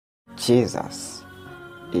Jesus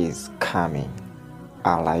is coming.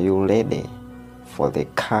 Are you ready for the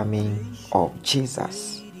coming of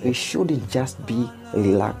Jesus? We shouldn't just be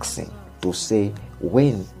relaxing to say,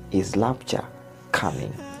 when is rapture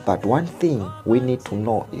coming? But one thing we need to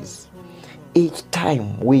know is, each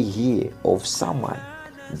time we hear of someone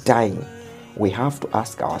dying, we have to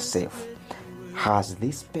ask ourselves, has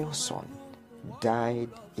this person died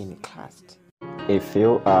in Christ? If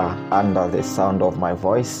you are under the sound of my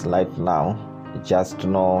voice right now, just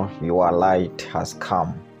know your light has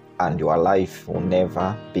come and your life will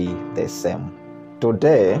never be the same.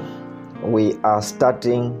 Today, we are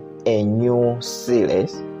starting a new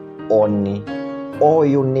series on all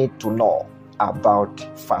you need to know about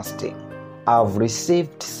fasting. I've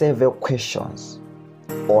received several questions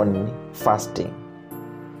on fasting.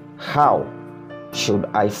 How should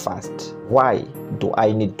I fast? Why do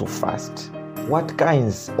I need to fast? What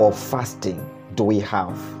kinds of fasting do we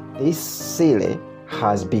have? This series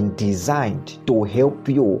has been designed to help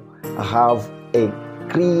you have a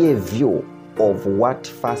clear view of what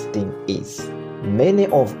fasting is. Many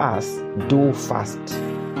of us do fast,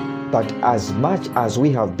 but as much as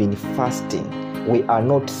we have been fasting, we are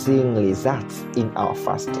not seeing results in our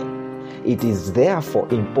fasting. It is therefore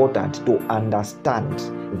important to understand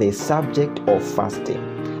the subject of fasting,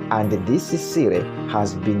 and this series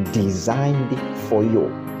has been designed for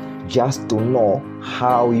you just to know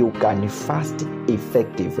how you can fast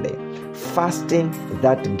effectively. Fasting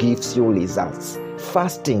that gives you results.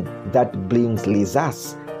 Fasting that brings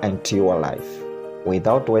results into your life.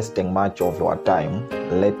 Without wasting much of your time,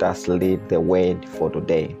 let us read the word for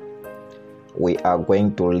today. We are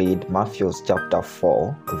going to read Matthew chapter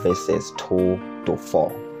 4, verses 2 to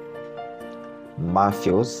 4.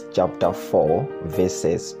 Matthew chapter 4,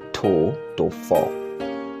 verses 2 to 4.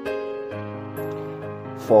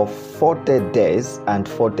 For 40 days and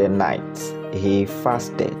 40 nights he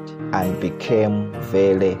fasted and became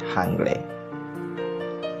very hungry.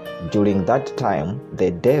 During that time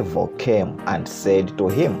the devil came and said to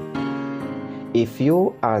him, "If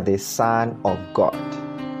you are the Son of God,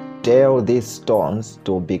 tell these stones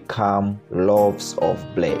to become loaves of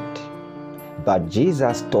bread." But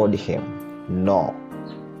Jesus told him, "No.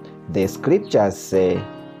 The scriptures say,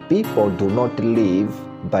 people do not live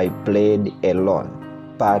by bread alone,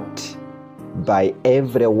 but by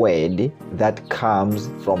every word that comes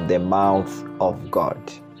from the mouth of God."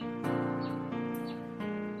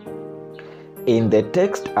 In the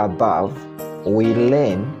text above, we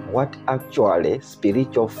learn what actually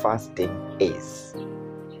spiritual fasting is.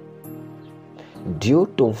 Due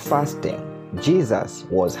to fasting, Jesus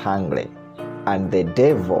was hungry, and the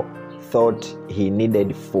devil thought he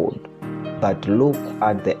needed food. But look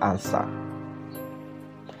at the answer.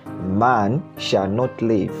 Man shall not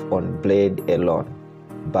live on bread alone,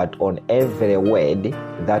 but on every word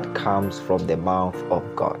that comes from the mouth of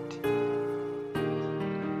God.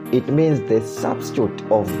 It means the substitute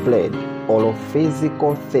of bread or of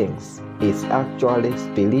physical things is actually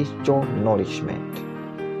spiritual nourishment.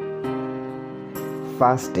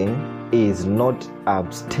 Fasting is not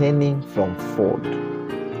abstaining from food.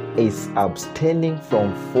 It's abstaining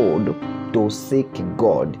from food to seek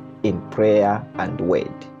God in prayer and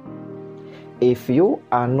word. If you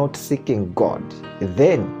are not seeking God,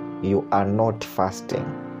 then you are not fasting.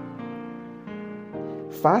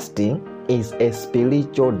 Fasting is a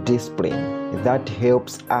spiritual discipline that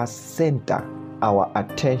helps us center our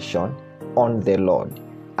attention on the Lord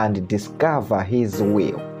and discover His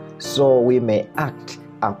will so we may act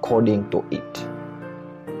according to it.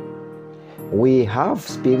 We have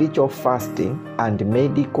spiritual fasting and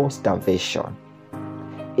medical starvation.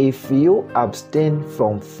 If you abstain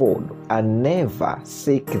from food and never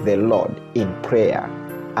seek the Lord in prayer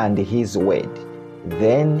and His word,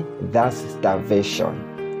 then that's starvation.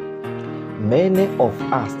 Many of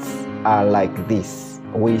us are like this.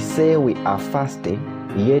 We say we are fasting,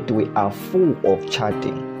 yet we are full of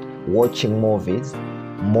chatting, watching movies,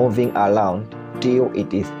 moving around till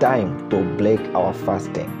it is time to break our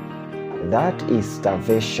fasting. That is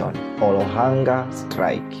starvation or hunger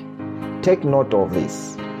strike. Take note of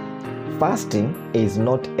this. Fasting is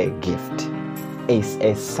not a gift. It's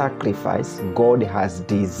a sacrifice God has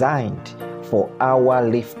designed for our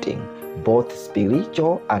lifting, both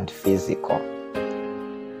spiritual and physical.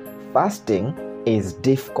 Fasting is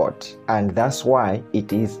difficult, and that's why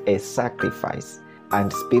it is a sacrifice.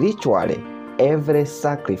 And spiritually, every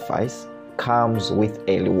sacrifice comes with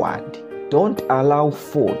a reward. Don't allow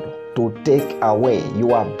food to take away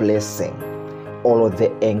your blessing or the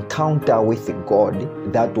encounter with God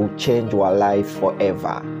that will change your life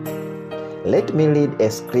forever. Let me read a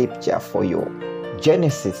scripture for you.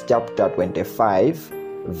 Genesis chapter 25,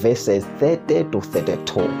 verses 30 to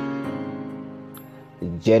 32.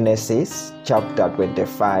 Genesis chapter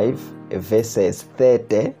 25, verses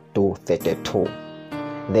 30 to 32.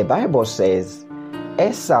 The Bible says,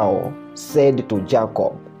 Esau said to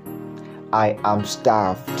Jacob, I am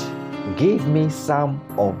starved. Give me some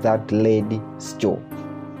of that lady stew.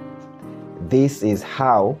 This is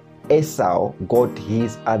how Esau got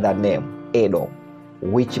his other name, Edom,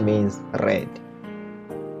 which means red.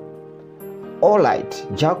 All right,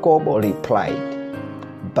 Jacob replied,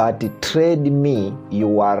 but trade me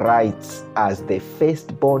your rights as the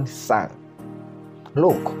firstborn son.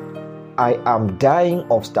 Look, I am dying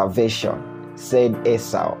of starvation, said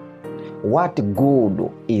Esau. What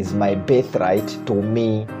good is my birthright to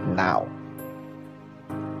me now?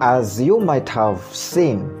 As you might have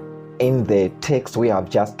seen in the text we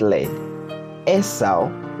have just read, Esau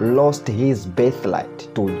lost his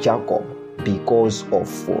birthright to Jacob because of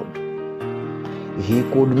food. He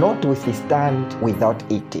could not withstand without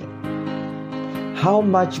eating. How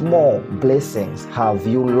much more blessings have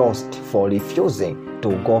you lost for refusing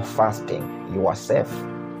to go fasting yourself?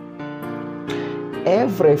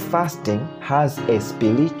 Every fasting has a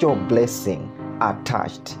spiritual blessing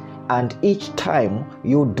attached, and each time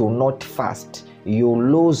you do not fast, you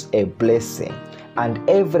lose a blessing, and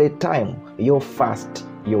every time you fast,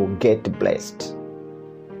 you get blessed.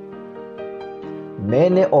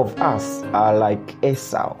 Many of us are like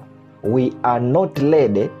Esau. We are not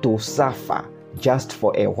ready to suffer just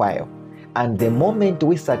for a while, and the moment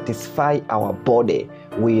we satisfy our body,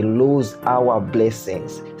 we lose our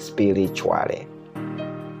blessings spiritually.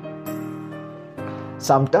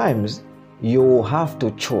 Sometimes you have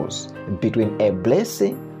to choose between a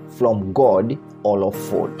blessing from God or of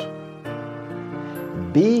food.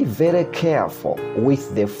 Be very careful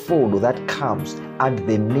with the food that comes at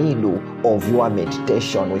the middle of your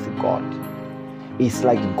meditation with God. It's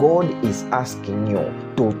like God is asking you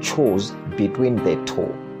to choose between the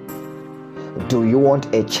two. Do you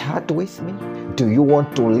want a chat with me? Do you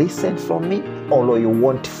want to listen from me? Or do you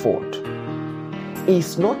want food?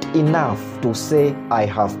 It's not enough to say, I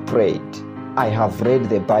have prayed, I have read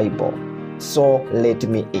the Bible, so let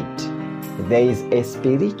me eat. There is a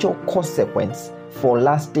spiritual consequence for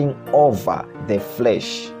lasting over the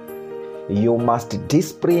flesh. You must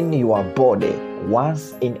discipline your body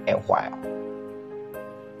once in a while.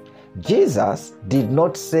 Jesus did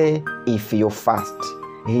not say if you fast.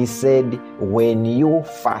 He said when you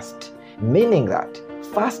fast, meaning that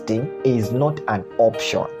fasting is not an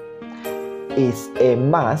option. It's a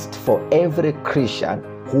must for every Christian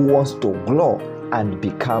who wants to grow and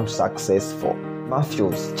become successful.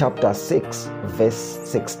 Matthew chapter 6, verse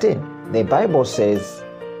 16. The Bible says,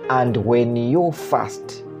 and when you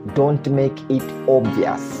fast, don't make it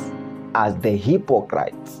obvious as the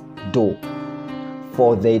hypocrites do,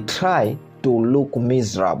 for they try to look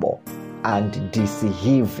miserable and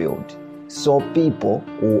disheveled, so people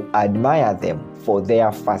will admire them for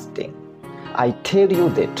their fasting. I tell you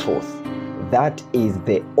the truth, that is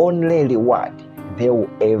the only reward they will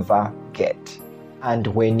ever get. And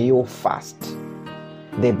when you fast,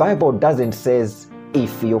 the Bible doesn't say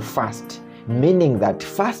if you fast, meaning that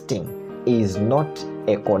fasting is not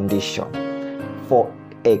a condition. For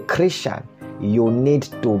a Christian, you need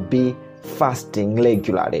to be fasting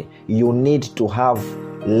regularly. You need to have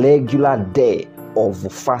regular day of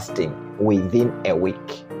fasting within a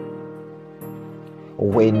week.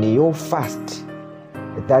 When you fast,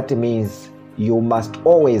 that means you must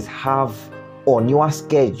always have on your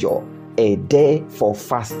schedule a day for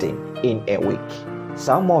fasting in a week.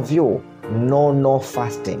 Some of you know no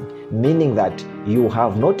fasting, meaning that you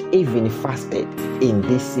have not even fasted in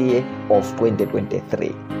this year of 2023.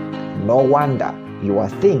 No wonder your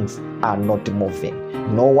things are not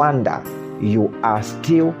moving. No wonder you are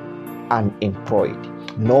still unemployed.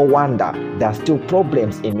 No wonder there are still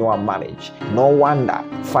problems in your marriage. No wonder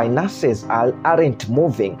finances aren't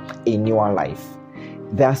moving in your life.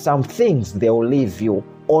 There are some things they will leave you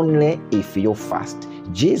only if you fast.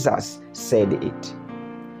 Jesus said it.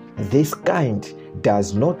 This kind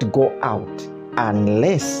does not go out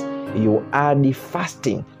unless you add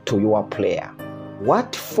fasting to your prayer.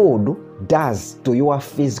 What food does to your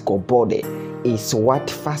physical body is what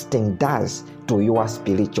fasting does to your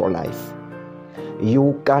spiritual life.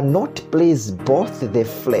 You cannot please both the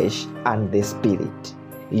flesh and the spirit.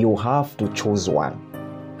 You have to choose one.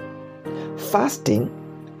 Fasting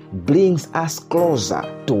brings us closer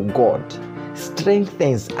to God,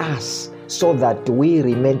 strengthens us so that we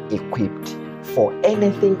remain equipped for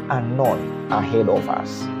anything unknown ahead of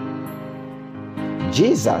us.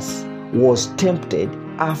 Jesus was tempted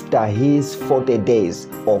after his 40 days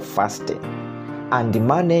of fasting, and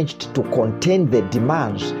managed to contain the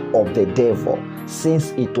demands of the devil,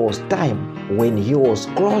 since it was time when he was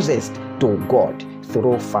closest to God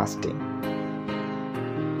through fasting.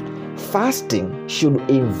 Fasting should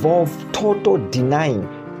involve total denying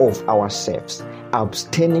of ourselves,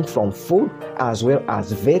 abstaining from food, as well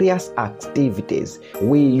as various activities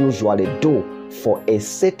we usually do for a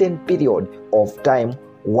certain period of time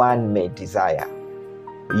one may desire.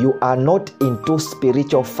 You are not into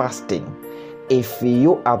spiritual fasting if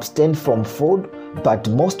you abstain from food, but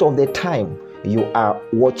most of the time you are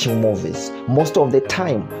watching movies, most of the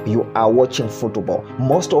time you are watching football,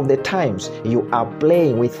 most of the times you are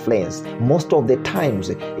playing with friends, most of the times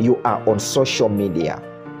you are on social media.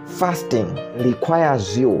 Fasting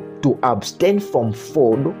requires you to abstain from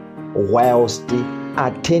food whilst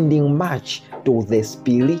attending much to the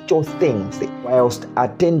spiritual things,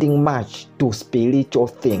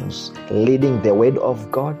 reading the word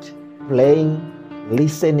of God, playing,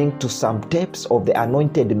 listening to some tapes of the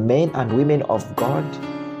anointed men and women of God,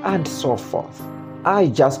 and so forth. I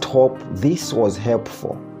just hope this was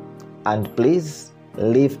helpful, and please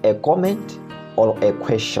leave a comment or a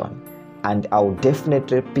question, and I'll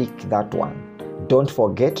definitely pick that one. Don't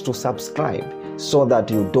forget to subscribe so that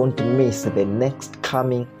you don't miss the next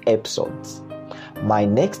coming episodes. My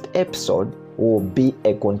next episode will be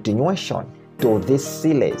a continuation to this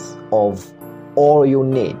series of all you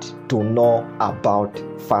need to know about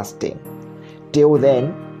fasting. Till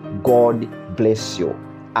then, God bless you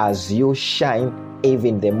as you shine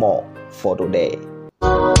even the more for today.